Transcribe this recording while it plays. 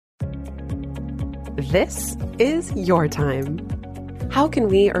This is your time. How can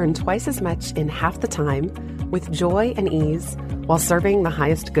we earn twice as much in half the time with joy and ease while serving the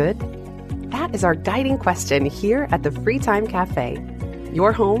highest good? That is our guiding question here at the Free Time Cafe,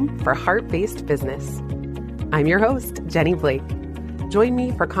 your home for heart-based business. I'm your host, Jenny Blake. Join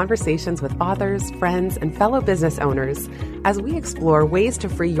me for conversations with authors, friends, and fellow business owners as we explore ways to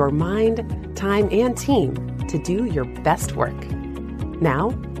free your mind, time, and team to do your best work.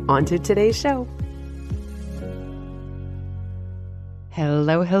 Now, on to today's show.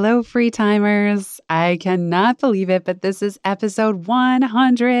 Hello, free timers. I cannot believe it, but this is episode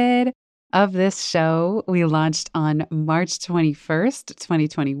 100 of this show. We launched on March 21st,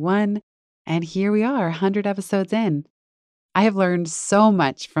 2021, and here we are, 100 episodes in. I have learned so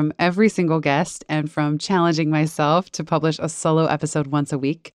much from every single guest and from challenging myself to publish a solo episode once a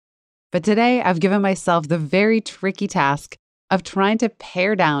week. But today, I've given myself the very tricky task of trying to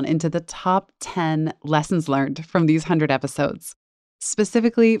pare down into the top 10 lessons learned from these 100 episodes,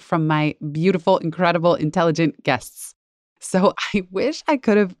 specifically from my beautiful, incredible, intelligent guests. So I wish I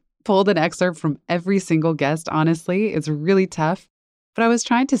could have pulled an excerpt from every single guest, honestly. It's really tough. But I was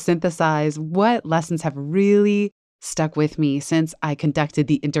trying to synthesize what lessons have really stuck with me since I conducted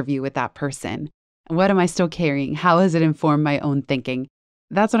the interview with that person. What am I still carrying? How has it informed my own thinking?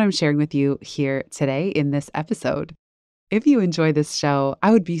 That's what I'm sharing with you here today in this episode. If you enjoy this show,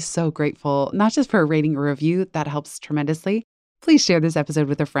 I would be so grateful, not just for a rating or review, that helps tremendously. Please share this episode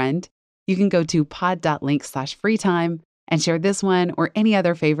with a friend. You can go to pod.link/freetime and share this one or any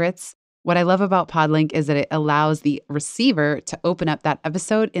other favorites. What I love about Podlink is that it allows the receiver to open up that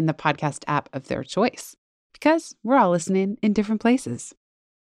episode in the podcast app of their choice, because we're all listening in different places.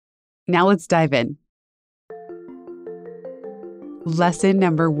 Now let's dive in. Lesson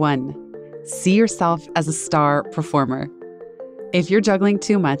number 1, see yourself as a star performer. If you're juggling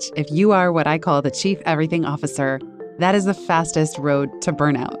too much, if you are what I call the chief everything officer, that is the fastest road to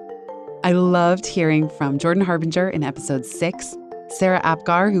burnout. I loved hearing from Jordan Harbinger in episode 6, Sarah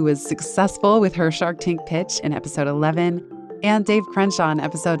Apgar, who was successful with her Shark Tank pitch in episode 11, and Dave Crenshaw in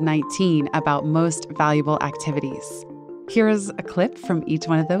episode 19 about most valuable activities. Here's a clip from each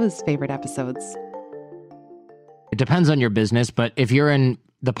one of those favorite episodes. It depends on your business, but if you're in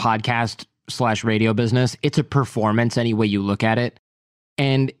the podcast/radio business, it's a performance any way you look at it.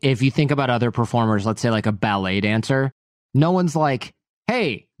 And if you think about other performers, let's say like a ballet dancer, no one's like,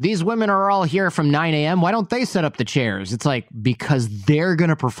 hey, these women are all here from 9 a.m. Why don't they set up the chairs? It's like, because they're going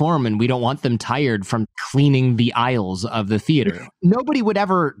to perform and we don't want them tired from cleaning the aisles of the theater. Nobody would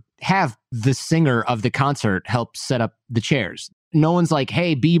ever have the singer of the concert help set up the chairs. No one's like,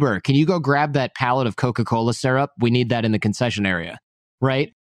 hey, Bieber, can you go grab that pallet of Coca-Cola syrup? We need that in the concession area,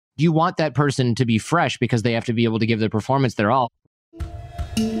 right? You want that person to be fresh because they have to be able to give their performance their all.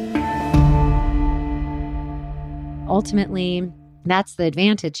 Ultimately, that's the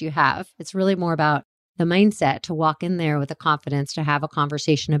advantage you have. It's really more about the mindset to walk in there with the confidence to have a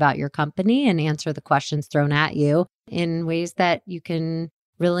conversation about your company and answer the questions thrown at you in ways that you can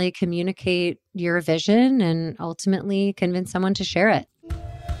really communicate your vision and ultimately convince someone to share it.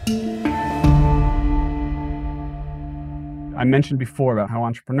 I mentioned before about how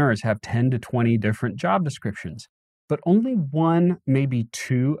entrepreneurs have 10 to 20 different job descriptions, but only one, maybe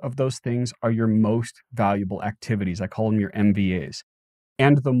two of those things are your most valuable activities. I call them your MVAs.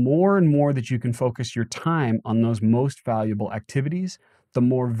 And the more and more that you can focus your time on those most valuable activities, the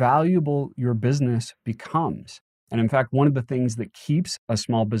more valuable your business becomes. And in fact, one of the things that keeps a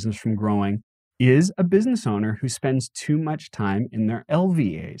small business from growing is a business owner who spends too much time in their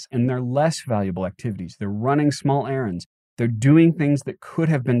LVAs and their less valuable activities. They're running small errands. They're doing things that could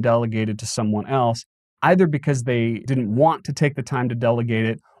have been delegated to someone else, either because they didn't want to take the time to delegate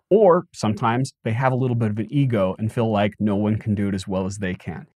it, or sometimes they have a little bit of an ego and feel like no one can do it as well as they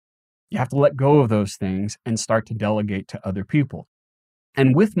can. You have to let go of those things and start to delegate to other people.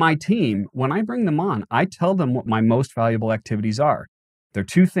 And with my team, when I bring them on, I tell them what my most valuable activities are. They're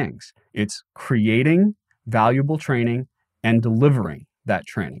two things. It's creating valuable training and delivering that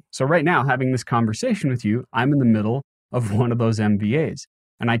training. So right now, having this conversation with you, I'm in the middle of one of those MVAs.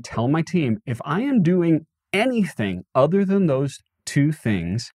 And I tell my team, if I am doing anything other than those two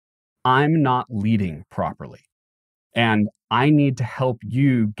things, I'm not leading properly. And I need to help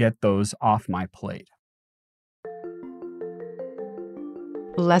you get those off my plate.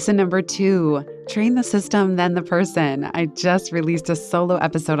 Lesson number 2, train the system, then the person. I just released a solo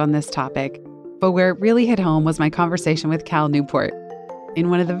episode on this topic, but where it really hit home was my conversation with Cal Newport. In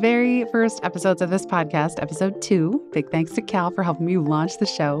one of the very first episodes of this podcast, episode 2, big thanks to Cal for helping me launch the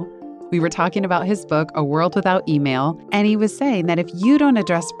show, we were talking about his book, A World Without Email, and he was saying that if you don't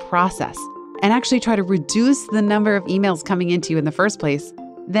address process and actually try to reduce the number of emails coming into you in the first place,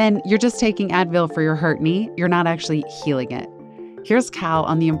 then you're just taking Advil for your hurt knee. You're not actually healing it. Here's Cal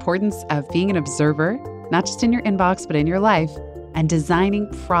on the importance of being an observer, not just in your inbox, but in your life, and designing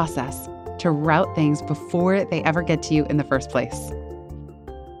process to route things before they ever get to you in the first place.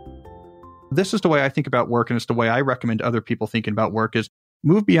 This is the way I think about work, and it's the way I recommend other people thinking about work, is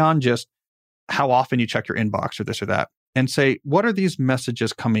move beyond just how often you check your inbox or this or that, and say, what are these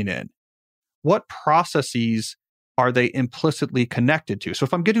messages coming in? What processes are they implicitly connected to? So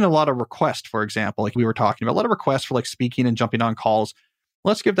if I'm getting a lot of requests, for example, like we were talking about, a lot of requests for like speaking and jumping on calls,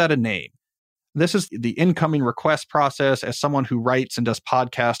 let's give that a name. This is the incoming request process. As someone who writes and does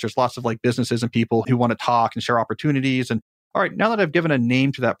podcasts, there's lots of like businesses and people who want to talk and share opportunities. And all right, now that I've given a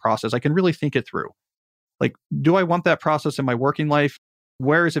name to that process, I can really think it through. Like, do I want that process in my working life?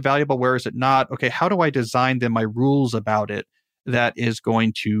 Where is it valuable? Where is it not? Okay, how do I design then my rules about it that is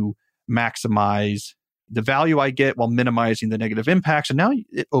going to maximize the value I get while minimizing the negative impacts? And now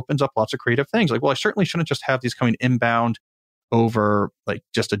it opens up lots of creative things. Like, well, I certainly shouldn't just have these coming inbound over like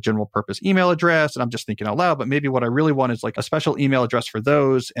just a general purpose email address. And I'm just thinking out loud, but maybe what I really want is like a special email address for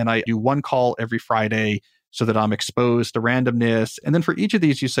those. And I do one call every Friday so that I'm exposed to randomness. And then for each of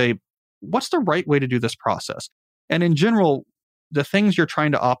these, you say, what's the right way to do this process? And in general, the things you're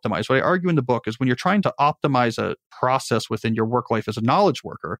trying to optimize, what I argue in the book is when you're trying to optimize a process within your work life as a knowledge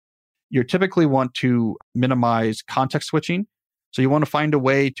worker, you typically want to minimize context switching. So you want to find a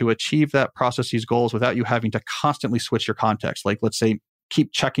way to achieve that process's goals without you having to constantly switch your context. Like, let's say,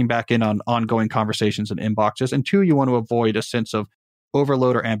 keep checking back in on ongoing conversations and inboxes. And two, you want to avoid a sense of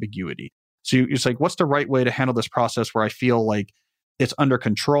overload or ambiguity. So you're like, what's the right way to handle this process where I feel like it's under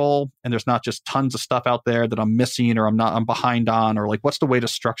control and there's not just tons of stuff out there that I'm missing or I'm behind on, or like, what's the way to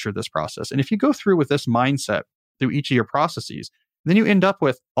structure this process? And if you go through with this mindset through each of your processes, then you end up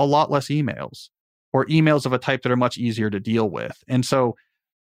with a lot less emails, or emails of a type that are much easier to deal with. And so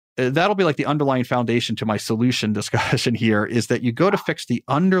that'll be like the underlying foundation to my solution discussion here, is that you go to fix the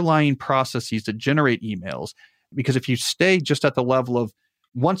underlying processes that generate emails. Because if you stay just at the level of,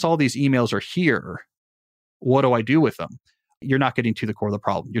 once all these emails are here, what do I do with them? You're not getting to the core of the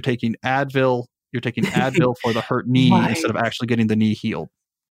problem. You're taking Advil for the hurt knee instead of actually getting the knee healed.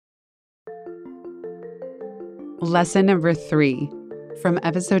 Lesson number 3 from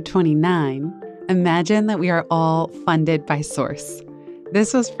episode 29. Imagine that we are all funded by Source.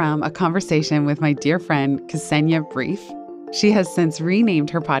 This was from a conversation with my dear friend, Ksenia Brief. She has since renamed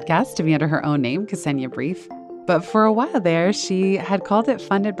her podcast to be under her own name, Ksenia Brief. But for a while there, she had called it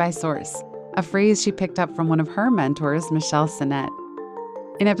Funded by Source, a phrase she picked up from one of her mentors, Michelle Sinnett.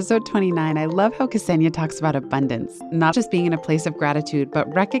 In episode 29, I love how Ksenia talks about abundance, not just being in a place of gratitude,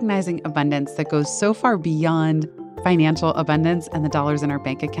 but recognizing abundance that goes so far beyond financial abundance and the dollars in our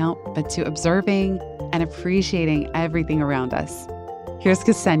bank account, but to observing and appreciating everything around us. Here's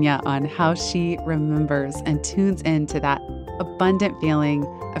Ksenia on how she remembers and tunes into that abundant feeling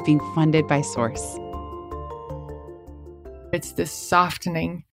of being funded by Source. It's this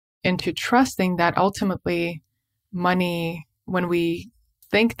softening into trusting that ultimately money, when we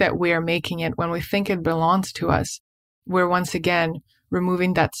think that we are making it, when we think it belongs to us, we're once again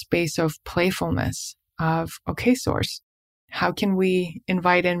removing that space of playfulness of, okay, Source, how can we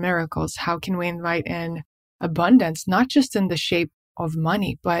invite in miracles? How can we invite in abundance, not just in the shape of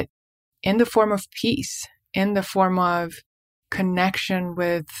money, but in the form of peace, in the form of connection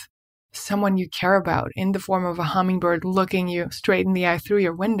with someone you care about, in the form of a hummingbird looking you straight in the eye through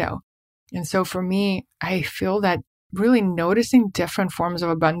your window. And so for me, I feel that really noticing different forms of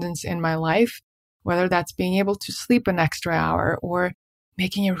abundance in my life, whether that's being able to sleep an extra hour or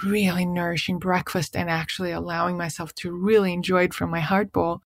making a really nourishing breakfast and actually allowing myself to really enjoy it from my heart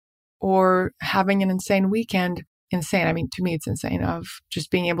bowl, or having an insane weekend. Insane, I mean, to me, it's insane, of just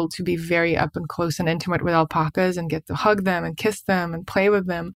being able to be very up and close and intimate with alpacas and get to hug them and kiss them and play with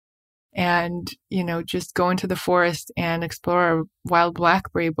them. And, just go into the forest and explore a wild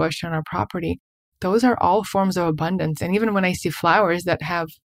blackberry bush on our property. Those are all forms of abundance. And even when I see flowers that have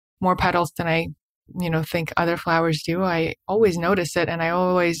more petals than I, think other flowers do, I always notice it. And I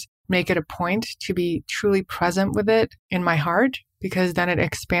always make it a point to be truly present with it in my heart, because then it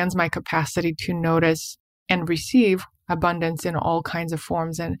expands my capacity to notice and receive abundance in all kinds of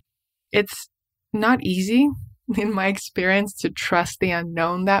forms. And it's not easy, in my experience, to trust the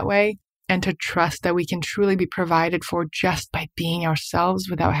unknown that way, and to trust that we can truly be provided for just by being ourselves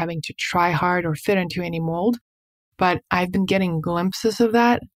without having to try hard or fit into any mold. But I've been getting glimpses of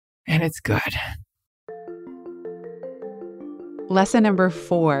that, and it's good. Lesson number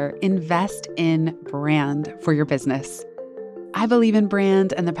 4, invest in brand for your business. I believe in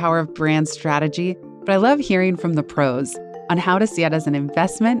brand and the power of brand strategy, but I love hearing from the pros on how to see it as an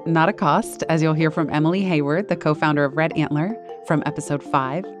investment, not a cost, as you'll hear from Emily Hayward, the co-founder of Red Antler, from episode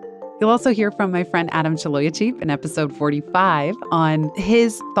 5. You'll also hear from my friend Adam Chaloyachip in episode 45 on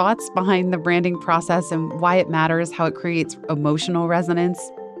his thoughts behind the branding process and why it matters, how it creates emotional resonance.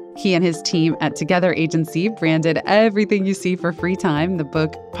 He and his team at Together Agency branded everything you see for free time, the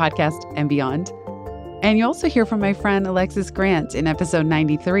book, podcast, and beyond. And you also hear from my friend Alexis Grant in episode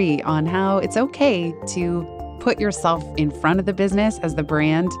 93 on how it's okay to put yourself in front of the business as the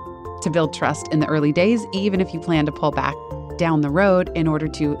brand to build trust in the early days, even if you plan to pull back down the road in order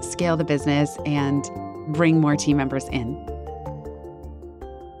to scale the business and bring more team members in.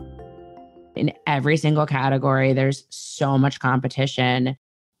 In every single category, there's so much competition.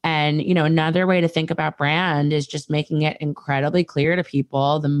 And, another way to think about brand is just making it incredibly clear to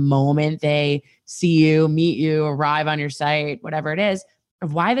people the moment they see you, meet you, arrive on your site, whatever it is,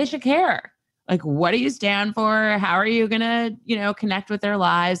 of why they should care. Like, what do you stand for? How are you going to, connect with their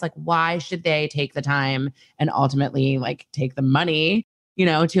lives? Like, why should they take the time and ultimately take the money,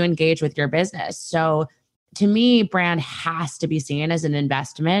 to engage with your business? So to me, brand has to be seen as an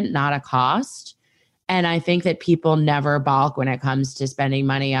investment, not a cost. And I think that people never balk when it comes to spending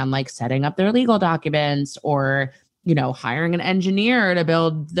money on setting up their legal documents or, hiring an engineer to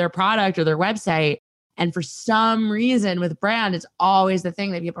build their product or their website. And for some reason with brand, it's always the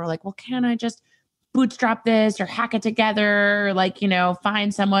thing that people are like, well, can I just bootstrap this or hack it together?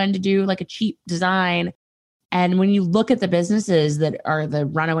 Find someone to do a cheap design. And when you look at the businesses that are the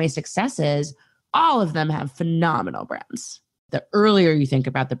runaway successes, all of them have phenomenal brands. The earlier you think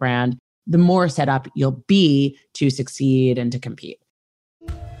about the brand, the more set up you'll be to succeed and to compete.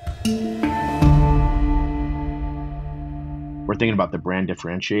 We're thinking about the brand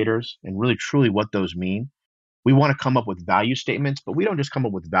differentiators and really truly what those mean. We want to come up with value statements, but we don't just come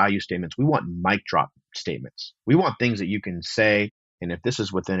up with value statements. We want mic drop statements. We want things that you can say, and if this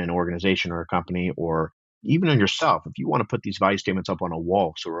is within an organization or a company or even on yourself, if you want to put these value statements up on a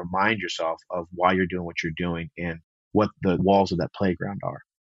wall, so remind yourself of why you're doing what you're doing and what the walls of that playground are.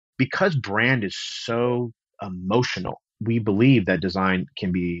 Because brand is so emotional, we believe that design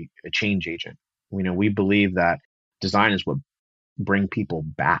can be a change agent. We believe that design is what bring people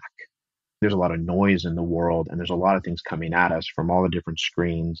back. There's a lot of noise in the world, and there's a lot of things coming at us from all the different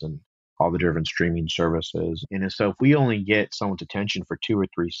screens and all the different streaming services. And so if we only get someone's attention for 2 or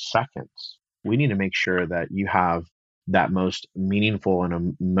 3 seconds, we need to make sure that you have that most meaningful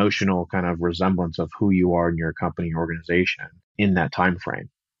and emotional kind of resemblance of who you are in your company or organization in that time frame.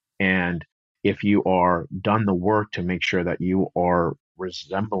 And if you are done the work to make sure that you are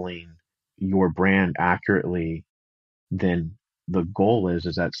resembling your brand accurately, then the goal is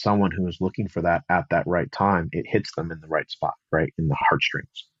that someone who is looking for that at that right time, it hits them in the right spot, right? In the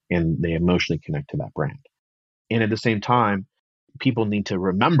heartstrings, and they emotionally connect to that brand. And at the same time, people need to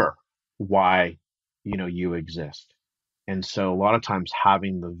remember why, you exist. And so a lot of times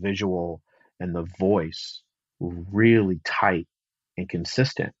having the visual and the voice really tight and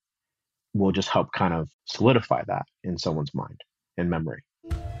consistent will just help kind of solidify that in someone's mind and memory.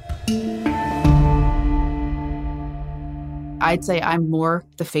 I'd say I'm more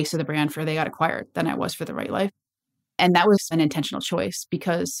the face of the brand for They Got Acquired than I was for The Right Life. And that was an intentional choice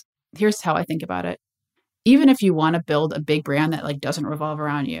because here's how I think about it. Even if you want to build a big brand that doesn't revolve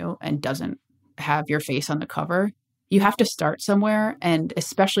around you and doesn't have your face on the cover, you have to start somewhere. And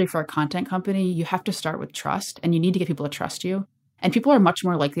especially for a content company, you have to start with trust, and you need to get people to trust you. And people are much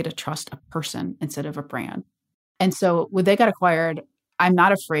more likely to trust a person instead of a brand. And so with They Got Acquired, I'm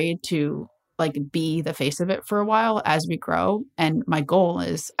not afraid to be the face of it for a while as we grow. And my goal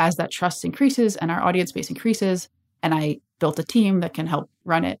is as that trust increases and our audience base increases, and I built a team that can help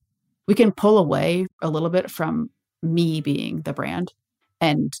run it, we can pull away a little bit from me being the brand,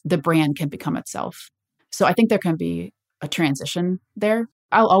 and the brand can become itself. So I think there can be a transition there.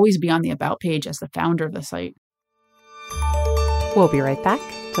 I'll always be on the About page as the founder of the site. We'll be right back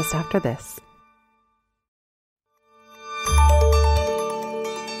just after this.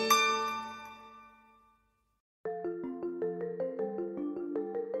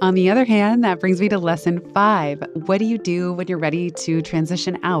 On the other hand, that brings me to lesson 5. What do you do when you're ready to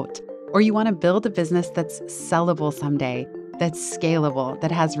transition out? Or you want to build a business that's sellable someday, that's scalable,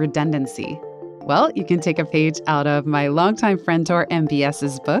 that has redundancy? Well, you can take a page out of my longtime friend-tor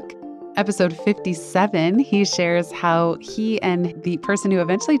MBS's book. Episode 57, he shares how he and the person who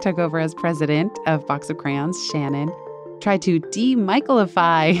eventually took over as president of Box of Crayons, Shannon, tried to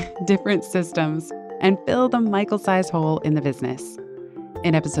de-Michaelify different systems and fill the Michael-sized hole in the business.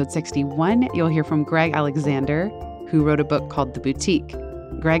 In episode 61, you'll hear from Greg Alexander, who wrote a book called The Boutique.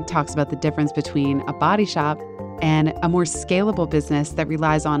 Greg talks about the difference between a body shop and a more scalable business that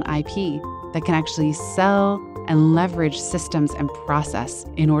relies on IP that can actually sell and leverage systems and process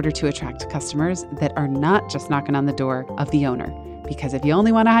in order to attract customers that are not just knocking on the door of the owner. Because if you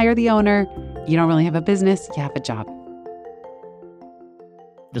only want to hire the owner, you don't really have a business, you have a job.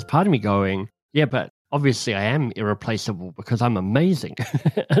 There's part of me going, yeah, but obviously I am irreplaceable because I'm amazing.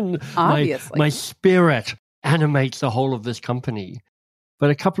 And my spirit animates the whole of this company. But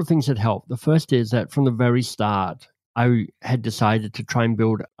a couple of things that help. The first is that from the very start, I had decided to try and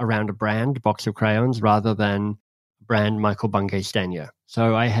build around a brand, Box of Crayons, rather than brand Michael Bungay Stanier.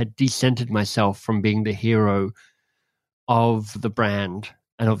 So I had decentered myself from being the hero of the brand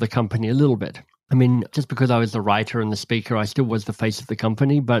and of the company a little bit. I mean, just because I was the writer and the speaker, I still was the face of the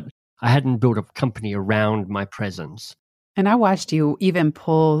company, but I hadn't built a company around my presence. And I watched you even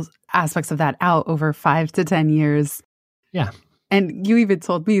pull aspects of that out over 5 to 10 years. Yeah. And you even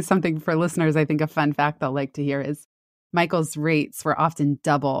told me something for listeners, I think a fun fact they'll like to hear is Michael's rates were often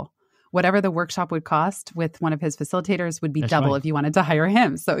double. Whatever the workshop would cost with one of his facilitators would be double if you wanted to hire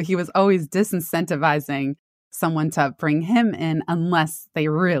him. So he was always disincentivizing someone to bring him in unless they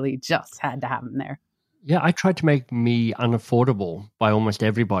really just had to have him there. Yeah, I tried to make me unaffordable by almost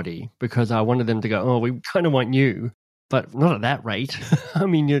everybody because I wanted them to go, oh, we kind of want you, but not at that rate. I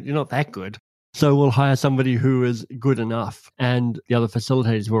mean, you're not that good. So we'll hire somebody who is good enough. And the other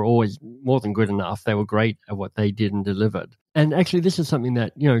facilitators were always more than good enough. They were great at what they did and delivered. And actually, this is something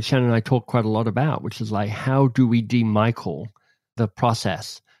that, Shannon and I talk quite a lot about, which is like, how do we de-Michael the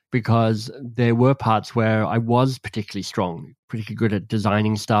process? Because there were parts where I was particularly strong, particularly good at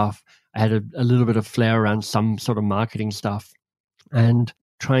designing stuff. I had a little bit of flair around some sort of marketing stuff. And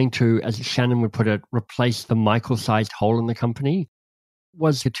trying to, as Shannon would put it, replace the Michael-sized hole in the company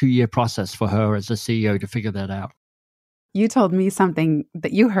was a 2-year process for her as a CEO to figure that out. You told me something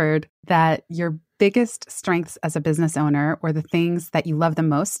that you heard, that your biggest strengths as a business owner, or the things that you love the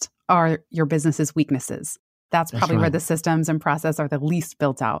most, are your business's weaknesses. That's probably where the systems and process are the least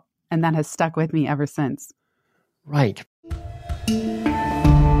built out. And that has stuck with me ever since. Right.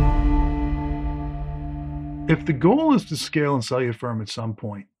 If the goal is to scale and sell your firm at some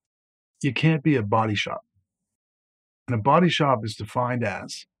point, you can't be a body shop. And a body shop is defined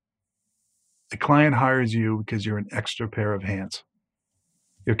as a client hires you because you're an extra pair of hands,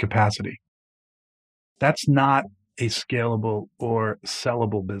 your capacity. That's not a scalable or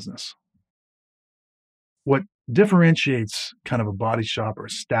sellable business. What differentiates kind of a body shop or a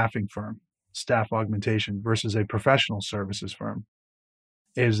staffing firm, staff augmentation, versus a professional services firm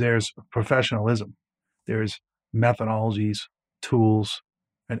is there's professionalism. There's methodologies, tools,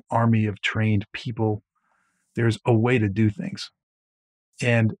 an army of trained people. There's a way to do things.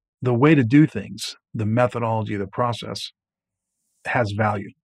 And the way to do things, the methodology, the process, has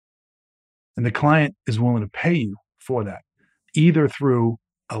value. And the client is willing to pay you for that, either through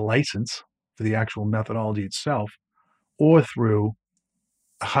a license for the actual methodology itself, or through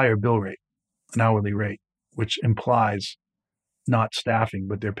a higher bill rate, an hourly rate, which implies not staffing,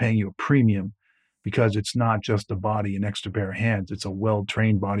 but they're paying you a premium because it's not just a body, an extra pair of hands. It's a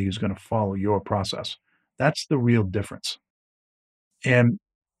well-trained body who's going to follow your process. That's the real difference. And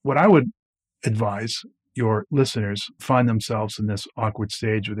what I would advise your listeners find themselves in this awkward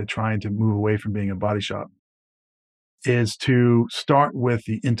stage where they're trying to move away from being a body shop is to start with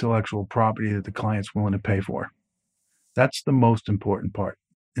the intellectual property that the client's willing to pay for. That's the most important part.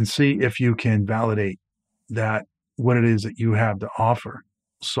 And see if you can validate that what it is that you have to offer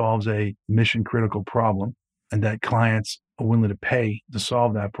solves a mission critical problem and that clients are willing to pay to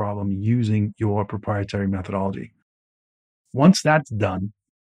solve that problem using your proprietary methodology. Once that's done,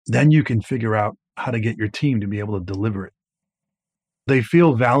 then you can figure out how to get your team to be able to deliver it. They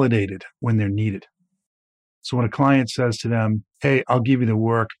feel validated when they're needed. So when a client says to them, hey, I'll give you the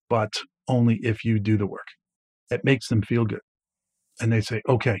work, but only if you do the work, it makes them feel good. And they say,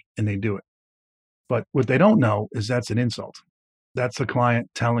 okay, and they do it. But what they don't know is that's an insult. That's the client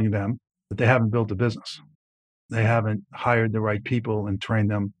telling them that they haven't built a business. They haven't hired the right people and trained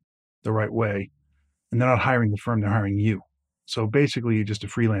them the right way. And they're not hiring the firm, they're hiring you. So basically, you're just a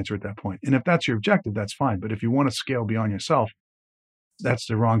freelancer at that point. And if that's your objective, that's fine. But if you want to scale beyond yourself, that's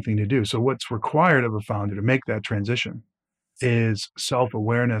the wrong thing to do. So what's required of a founder to make that transition is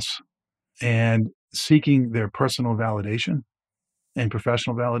self-awareness and seeking their personal validation and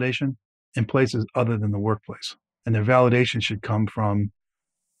professional validation in places other than the workplace. And their validation should come from,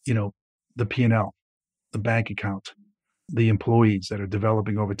 the P&L, the bank account, the employees that are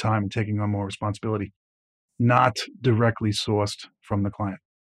developing over time and taking on more responsibility, not directly sourced from the client.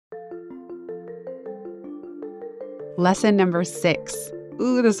 Lesson number 6.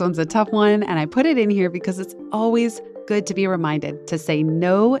 Ooh, this one's a tough one, and I put it in here because it's always good to be reminded to say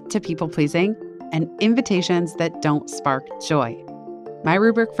no to people-pleasing and invitations that don't spark joy. My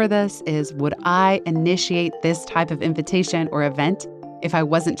rubric for this is, would I initiate this type of invitation or event if I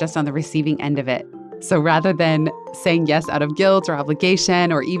wasn't just on the receiving end of it? So rather than saying yes out of guilt or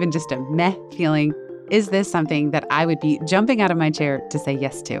obligation or even just a meh feeling, is this something that I would be jumping out of my chair to say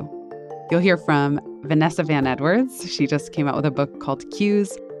yes to? You'll hear from Vanessa Van Edwards. She just came out with a book called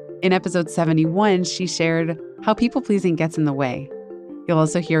Cues. In episode 71, she shared how people-pleasing gets in the way. You'll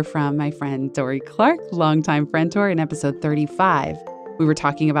also hear from my friend Dory Clark, longtime friend tour, in episode 35. We were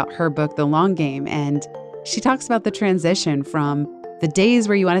talking about her book, The Long Game, and she talks about the transition from the days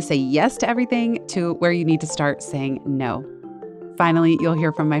where you want to say yes to everything to where you need to start saying no. Finally, you'll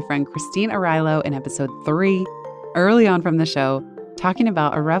hear from my friend Christine Arylo in episode 3, early on from the show, talking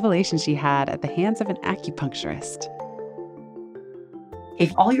about a revelation she had at the hands of an acupuncturist.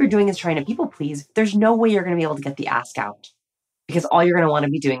 If all you're doing is trying to people please, there's no way you're going to be able to get the ask out, because all you're going to want to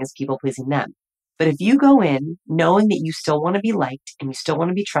be doing is people pleasing them. But if you go in knowing that you still want to be liked and you still want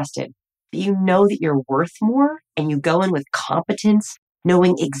to be trusted, that you know that you're worth more, and you go in with competence,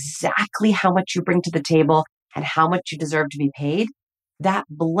 knowing exactly how much you bring to the table and how much you deserve to be paid, that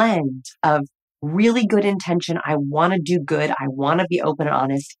blend of really good intention, I want to do good, I want to be open and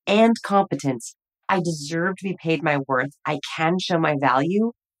honest, and competence, I deserve to be paid my worth, I can show my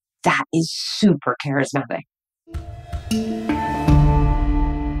value, that is super charismatic.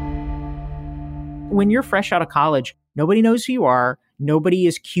 When you're fresh out of college, nobody knows who you are. Nobody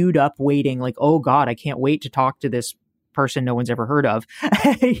is queued up waiting like, oh God, I can't wait to talk to this person no one's ever heard of.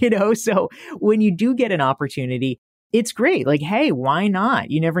 So when you do get an opportunity, it's great. Like, hey, why not?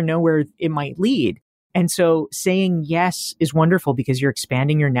 You never know where it might lead. And so saying yes is wonderful because you're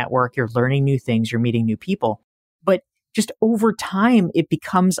expanding your network, you're learning new things, you're meeting new people. But just over time, it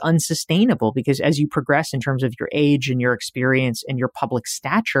becomes unsustainable because as you progress in terms of your age and your experience and your public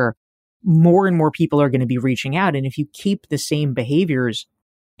stature, more and more people are going to be reaching out. And if you keep the same behaviors,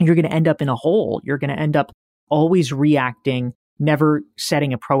 you're going to end up in a hole. You're going to end up always reacting, never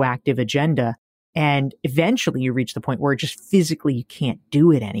setting a proactive agenda. And eventually you reach the point where just physically you can't do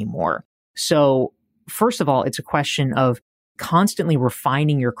it anymore. So first of all, it's a question of constantly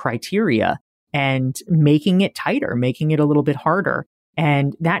refining your criteria and making it tighter, making it a little bit harder.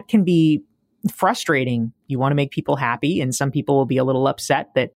 And that can be frustrating. You want to make people happy, and some people will be a little upset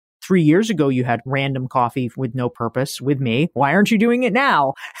that 3 years ago, you had random coffee with no purpose with me. Why aren't you doing it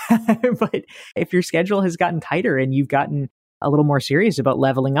now? But if your schedule has gotten tighter and you've gotten a little more serious about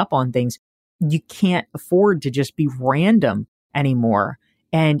leveling up on things, you can't afford to just be random anymore.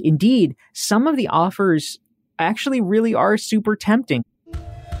 And indeed, some of the offers actually really are super tempting.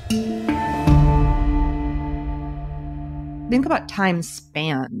 Think about time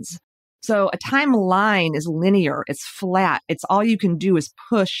spans. So a timeline is linear. It's flat. It's all you can do is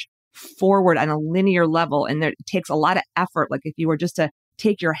push forward on a linear level. And it takes a lot of effort. Like if you were just to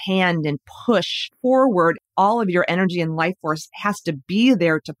take your hand and push forward, all of your energy and life force has to be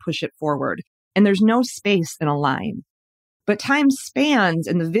there to push it forward. And there's no space in a line. But time spans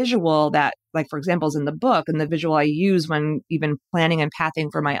and the visual that, like, for example, is in the book and the visual I use when even planning and pathing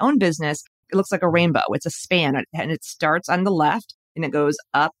for my own business, it looks like a rainbow. It's a span and it starts on the left and it goes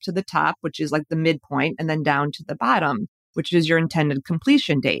up to the top, which is like the midpoint, and then down to the bottom, which is your intended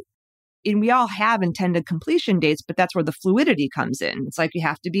completion date. And we all have intended completion dates, but that's where the fluidity comes in. It's like you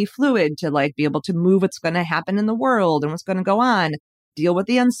have to be fluid to like be able to move what's going to happen in the world and what's going to go on, deal with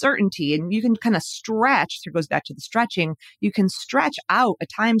the uncertainty. And you can kind of stretch, so it goes back to the stretching, you can stretch out a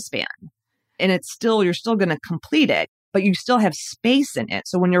time span and you're still going to complete it, but you still have space in it.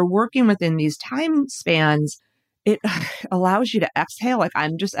 So when you're working within these time spans, it allows you to exhale, like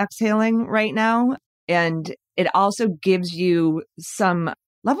I'm just exhaling right now. And it also gives you some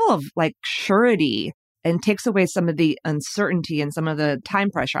level of like surety and takes away some of the uncertainty and some of the time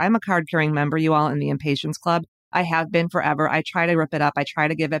pressure. I'm a card carrying member, you all, in the Impatience Club. I have been forever. I try to rip it up. I try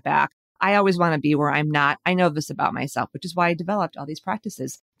to give it back. I always want to be where I'm not. I know this about myself, which is why I developed all these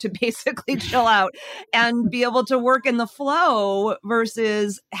practices to basically chill out and be able to work in the flow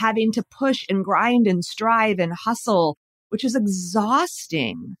versus having to push and grind and strive and hustle, which is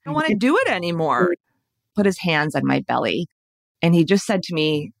exhausting. I don't want to do it anymore. Put his hands on my belly. And he just said to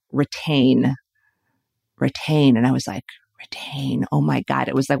me, retain. And I was like, retain. Oh my God.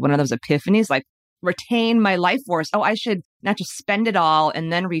 It was like one of those epiphanies, like retain my life force. Oh, I should not just spend it all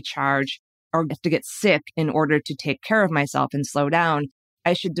and then recharge or have to get sick in order to take care of myself and slow down.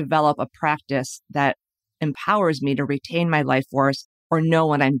 I should develop a practice that empowers me to retain my life force or know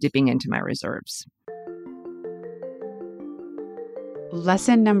when I'm dipping into my reserves.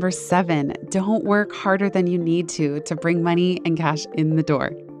 Lesson number 7, don't work harder than you need to bring money and cash in the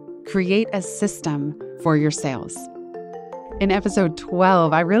door. Create a system for your sales. In episode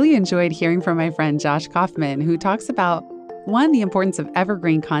 12, I really enjoyed hearing from my friend Josh Kaufman, who talks about 1, the importance of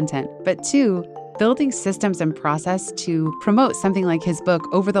evergreen content, but 2, building systems and process to promote something like his book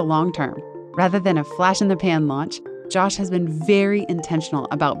over the long term. Rather than a flash-in-the-pan launch, Josh has been very intentional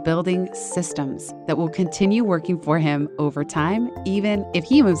about building systems that will continue working for him over time, even if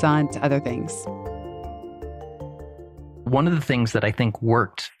he moves on to other things. One of the things that I think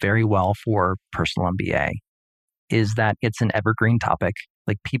worked very well for Personal MBA is that it's an evergreen topic.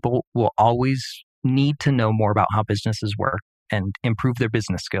 Like, people will always need to know more about how businesses work and improve their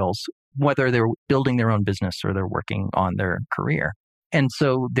business skills, whether they're building their own business or they're working on their career. And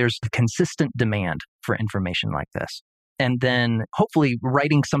so there's consistent demand for information like this. And then hopefully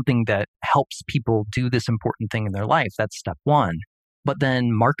writing something that helps people do this important thing in their life, that's step 1. But then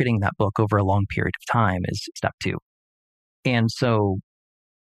marketing that book over a long period of time is step 2. And so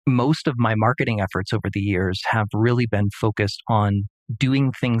most of my marketing efforts over the years have really been focused on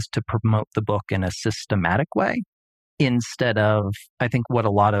doing things to promote the book in a systematic way, instead of, I think what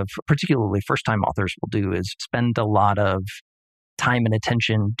a lot of particularly first-time authors will do is spend a lot of time and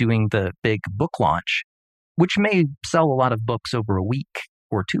attention doing the big book launch, which may sell a lot of books over a week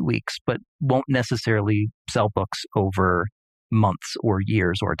or 2 weeks, but won't necessarily sell books over months or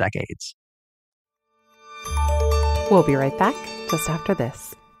years or decades. We'll be right back just after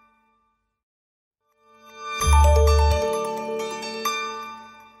this.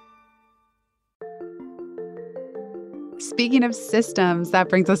 Speaking of systems, that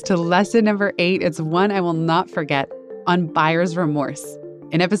brings us to lesson number 8. It's one I will not forget, on buyer's remorse.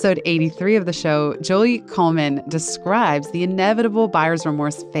 In episode 83 of the show, Jolie Coleman describes the inevitable buyer's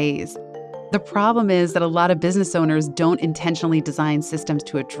remorse phase. The problem is that a lot of business owners don't intentionally design systems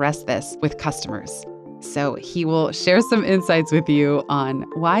to address this with customers. So he will share some insights with you on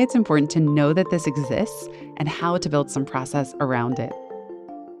why it's important to know that this exists and how to build some process around it.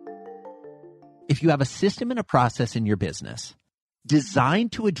 If you have a system and a process in your business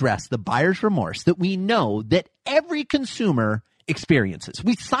designed to address the buyer's remorse that we know that every consumer experiences,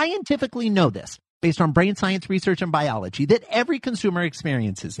 we scientifically know this based on brain science research and biology, that every consumer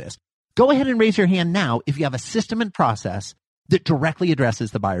experiences this. Go ahead and raise your hand now if you have a system and process that directly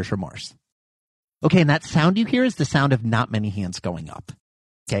addresses the buyer's remorse. Okay, and that sound you hear is the sound of not many hands going up.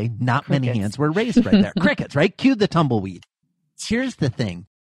 Okay, not Crickets. Many hands were raised right there. Crickets, right? Cue the tumbleweed. Here's the thing.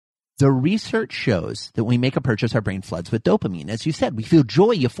 The research shows that when we make a purchase, our brain floods with dopamine. As you said, we feel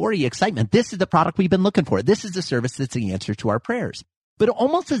joy, euphoria, excitement. This is the product we've been looking for. This is the service that's the answer to our prayers. But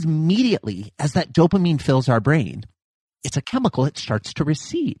almost as immediately as that dopamine fills our brain, it's a chemical, it starts to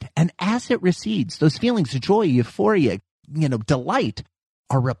recede. And as it recedes, those feelings of joy, euphoria, delight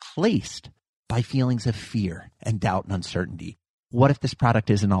are replaced by feelings of fear and doubt and uncertainty. What if this product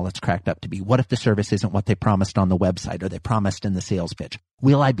isn't all it's cracked up to be? What if the service isn't what they promised on the website or they promised in the sales pitch?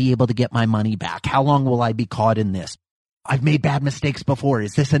 Will I be able to get my money back? How long will I be caught in this? I've made bad mistakes before.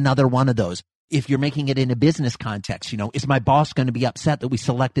 Is this another one of those? If you're making it in a business context, is my boss going to be upset that we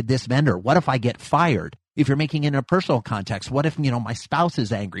selected this vendor? What if I get fired? If you're making it in a personal context, what if, my spouse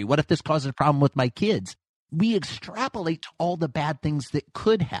is angry? What if this causes a problem with my kids? We extrapolate to all the bad things that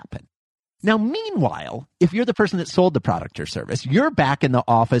could happen. Now, meanwhile, if you're the person that sold the product or service, you're back in the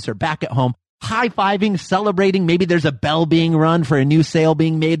office or back at home, high-fiving, celebrating. Maybe there's a bell being run for a new sale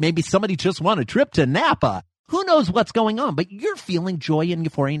being made. Maybe somebody just won a trip to Napa. Who knows what's going on? But you're feeling joy and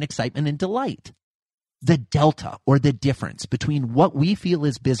euphoria and excitement and delight. The delta or the difference between what we feel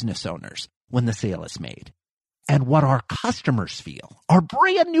as business owners when the sale is made and what our customers feel, our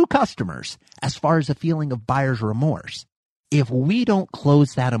brand new customers, as far as a feeling of buyer's remorse. If we don't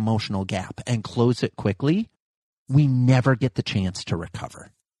close that emotional gap and close it quickly, we never get the chance to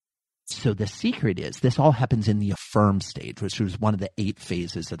recover. So the secret is this all happens in the affirm stage, which is one of the 8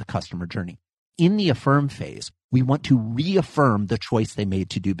 phases of the customer journey. In the affirm phase, we want to reaffirm the choice they made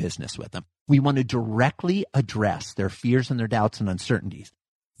to do business with them. We want to directly address their fears and their doubts and uncertainties.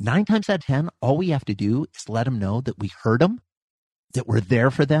 9 times out of 10, all we have to do is let them know that we heard them, that we're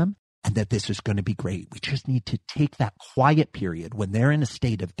there for them, and that this is going to be great. We just need to take that quiet period when they're in a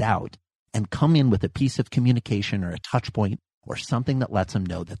state of doubt and come in with a piece of communication or a touch point or something that lets them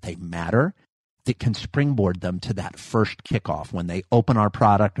know that they matter, that can springboard them to that first kickoff when they open our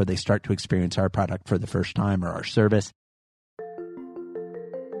product or they start to experience our product for the first time or our service.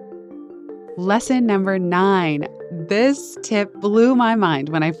 Lesson number 9. This tip blew my mind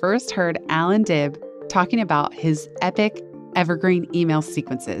when I first heard Alan Dibb talking about his epic evergreen email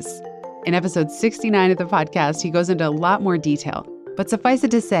sequences. In episode 69 of the podcast, he goes into a lot more detail. But suffice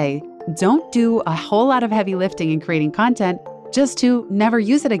it to say, don't do a whole lot of heavy lifting in creating content just to never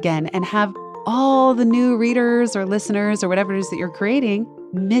use it again and have all the new readers or listeners or whatever it is that you're creating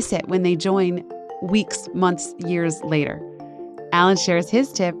miss it when they join weeks, months, years later. Alan shares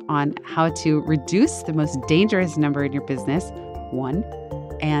his tip on how to reduce the most dangerous number in your business, 1,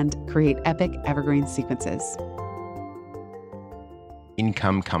 and create epic evergreen sequences.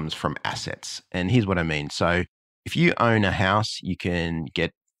 Income comes from assets. And here's what I mean. So if you own a house, you can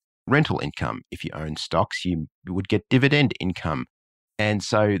get rental income. If you own stocks, you would get dividend income. And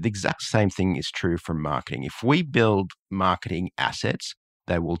so the exact same thing is true for marketing. If we build marketing assets,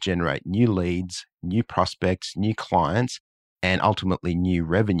 they will generate new leads, new prospects, new clients, and ultimately new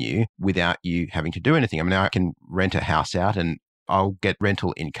revenue without you having to do anything. I mean, I can rent a house out and I'll get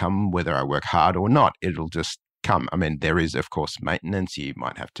rental income whether I work hard or not. It'll just come. I mean, there is, of course, maintenance. You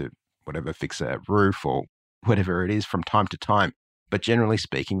might have to, fix a roof or whatever it is from time to time. But generally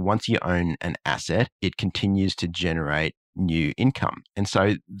speaking, once you own an asset, it continues to generate new income. And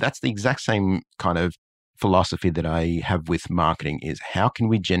so that's the exact same kind of philosophy that I have with marketing is how can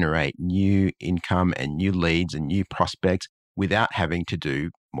we generate new income and new leads and new prospects without having to do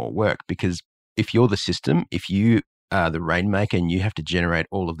more work? Because if you're the system, if you are the rainmaker and you have to generate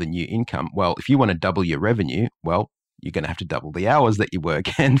all of the new income, well, if you want to double your revenue, well, you're going to have to double the hours that you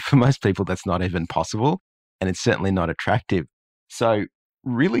work. And for most people, that's not even possible. And it's certainly not attractive. So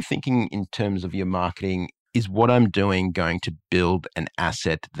really thinking in terms of your marketing, is what I'm doing going to build an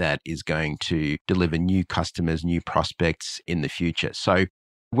asset that is going to deliver new customers, new prospects in the future? So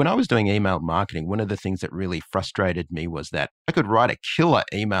when I was doing email marketing, one of the things that really frustrated me was that I could write a killer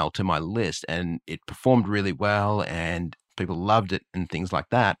email to my list and it performed really well and people loved it and things like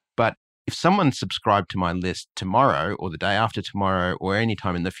that. But if someone subscribed to my list tomorrow or the day after tomorrow or any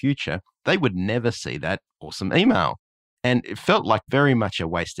time in the future, they would never see that awesome email. And it felt like very much a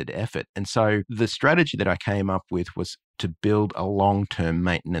wasted effort. And so the strategy that I came up with was to build a long-term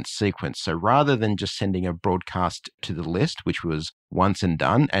maintenance sequence. So rather than just sending a broadcast to the list, which was once and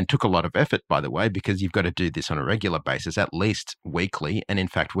done, and took a lot of effort, by the way, because you've got to do this on a regular basis, at least weekly. And in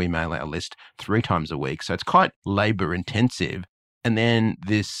fact, we mail our list 3 times a week. So it's quite labor intensive. And then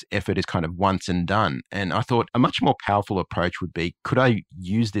this effort is kind of once and done. And I thought a much more powerful approach would be, could I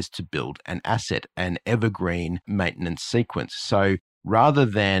use this to build an asset, an evergreen maintenance sequence? So rather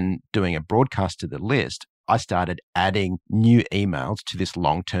than doing a broadcast to the list, I started adding new emails to this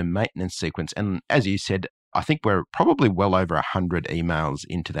long-term maintenance sequence. And as you said, I think we're probably well over 100 emails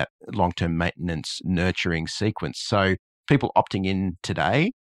into that long-term maintenance nurturing sequence. So people opting in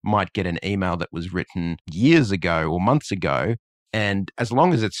today might get an email that was written years ago or months ago. And as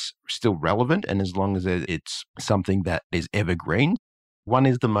long as it's still relevant and as long as it's something that is evergreen, 1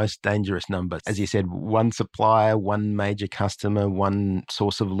 is the most dangerous number. As you said, 1 supplier, 1 major customer, 1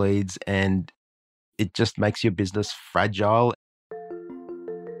 source of leads, and it just makes your business fragile.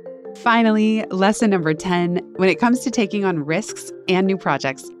 Finally, lesson number 10, when it comes to taking on risks and new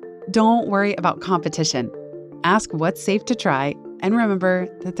projects, don't worry about competition. Ask what's safe to try and remember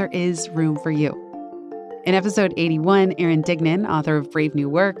that there is room for you. In episode 81, Aaron Dignan, author of Brave New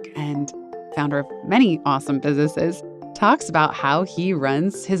Work and founder of many awesome businesses, talks about how he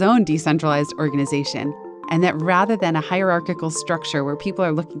runs his own decentralized organization and that rather than a hierarchical structure where people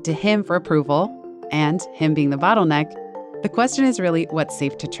are looking to him for approval and him being the bottleneck, the question is really what's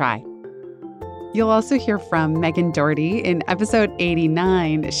safe to try. You'll also hear from Megan Doherty in episode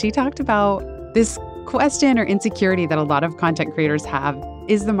 89. She talked about this question or insecurity that a lot of content creators have.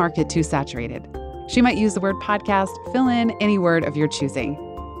 Is the market too saturated? She might use the word podcast, fill in any word of your choosing.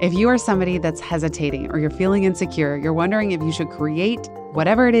 If you are somebody that's hesitating or you're feeling insecure, you're wondering if you should create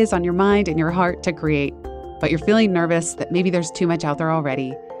whatever it is on your mind and your heart to create, but you're feeling nervous that maybe there's too much out there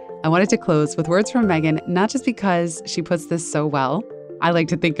already, I wanted to close with words from Megan, not just because she puts this so well. I like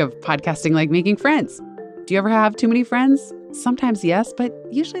to think of podcasting like making friends. Do you ever have too many friends? Sometimes yes, but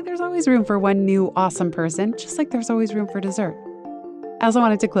usually there's always room for one new awesome person, just like there's always room for dessert. I also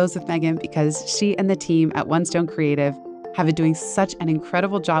wanted to close with Megan because she and the team at One Stone Creative have been doing such an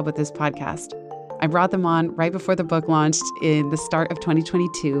incredible job with this podcast. I brought them on right before the book launched in the start of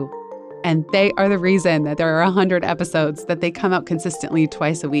 2022, and they are the reason that there are 100 episodes, that they come out consistently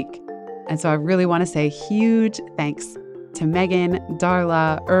twice a week. And so I really want to say huge thanks to Megan,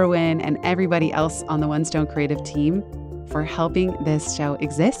 Darla, Erwin, and everybody else on the One Stone Creative team for helping this show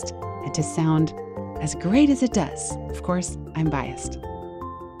exist and to sound as great as it does. Of course, I'm biased.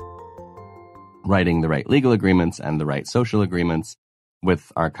 Writing the right legal agreements and the right social agreements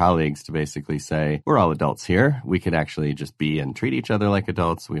with our colleagues to basically say, we're all adults here. We could actually just be and treat each other like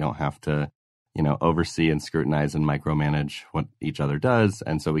adults. We don't have to oversee and scrutinize and micromanage what each other does.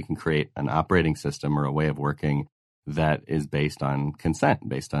 And so we can create an operating system or a way of working that is based on consent,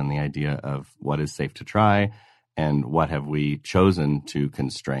 based on the idea of what is safe to try and what have we chosen to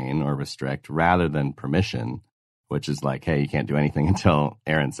constrain or restrict, rather than permission, which is like, hey, you can't do anything until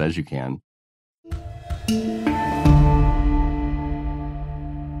Aaron says you can.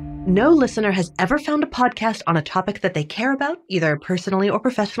 No listener has ever found a podcast on a topic that they care about, either personally or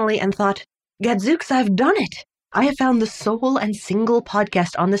professionally, and thought, Gadzooks, I've done it. I have found the sole and single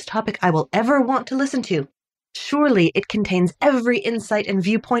podcast on this topic I will ever want to listen to. Surely it contains every insight and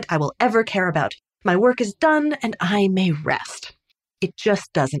viewpoint I will ever care about. My work is done and I may rest. It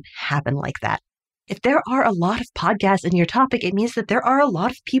just doesn't happen like that. If there are a lot of podcasts in your topic, it means that there are a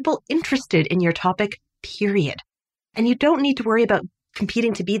lot of people interested in your topic, period. And you don't need to worry about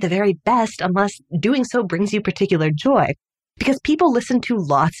competing to be the very best unless doing so brings you particular joy. Because people listen to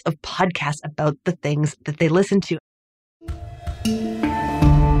lots of podcasts about the things that they listen to.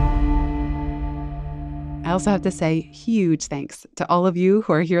 I also have to say huge thanks to all of you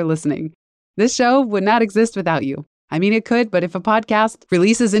who are here listening. This show would not exist without you. I mean, it could, but if a podcast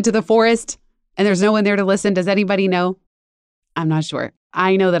releases into the forest and there's no one there to listen, does anybody know? I'm not sure.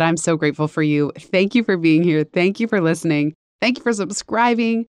 I know that I'm so grateful for you. Thank you for being here. Thank you for listening. Thank you for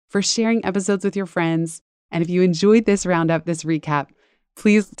subscribing, for sharing episodes with your friends. And if you enjoyed this roundup, this recap,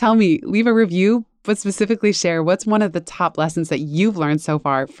 please tell me, leave a review, but specifically share what's one of the top lessons that you've learned so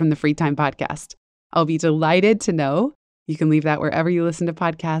far from the Free Time podcast. I'll be delighted to know. You can leave that wherever you listen to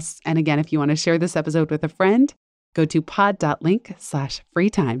podcasts. And again, if you want to share this episode with a friend, go to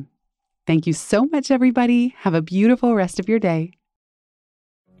pod.link/freetime. Thank you so much, everybody. Have a beautiful rest of your day.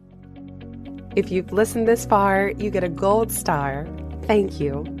 If you've listened this far, you get a gold star. Thank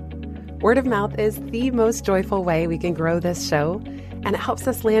you. Word of mouth is the most joyful way we can grow this show, and it helps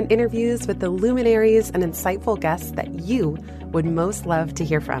us land interviews with the luminaries and insightful guests that you would most love to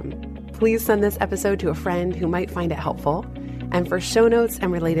hear from. Please send this episode to a friend who might find it helpful. And for show notes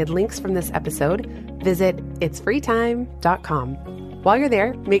and related links from this episode, visit itsfreetime.com. While you're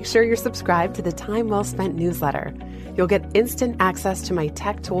there, make sure you're subscribed to the Time Well Spent newsletter. You'll get instant access to my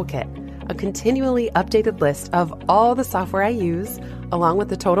tech toolkit, a continually updated list of all the software I use, along with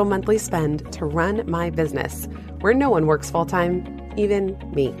the total monthly spend to run my business, where no one works full-time, even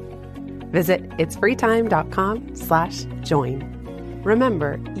me. Visit itsfreetime.com/join.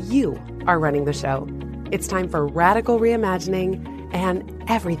 Remember, you are running the show. It's time for radical reimagining, and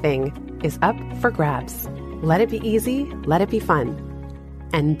everything is up for grabs. Let it be easy, let it be fun,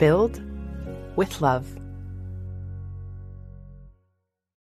 and build with love.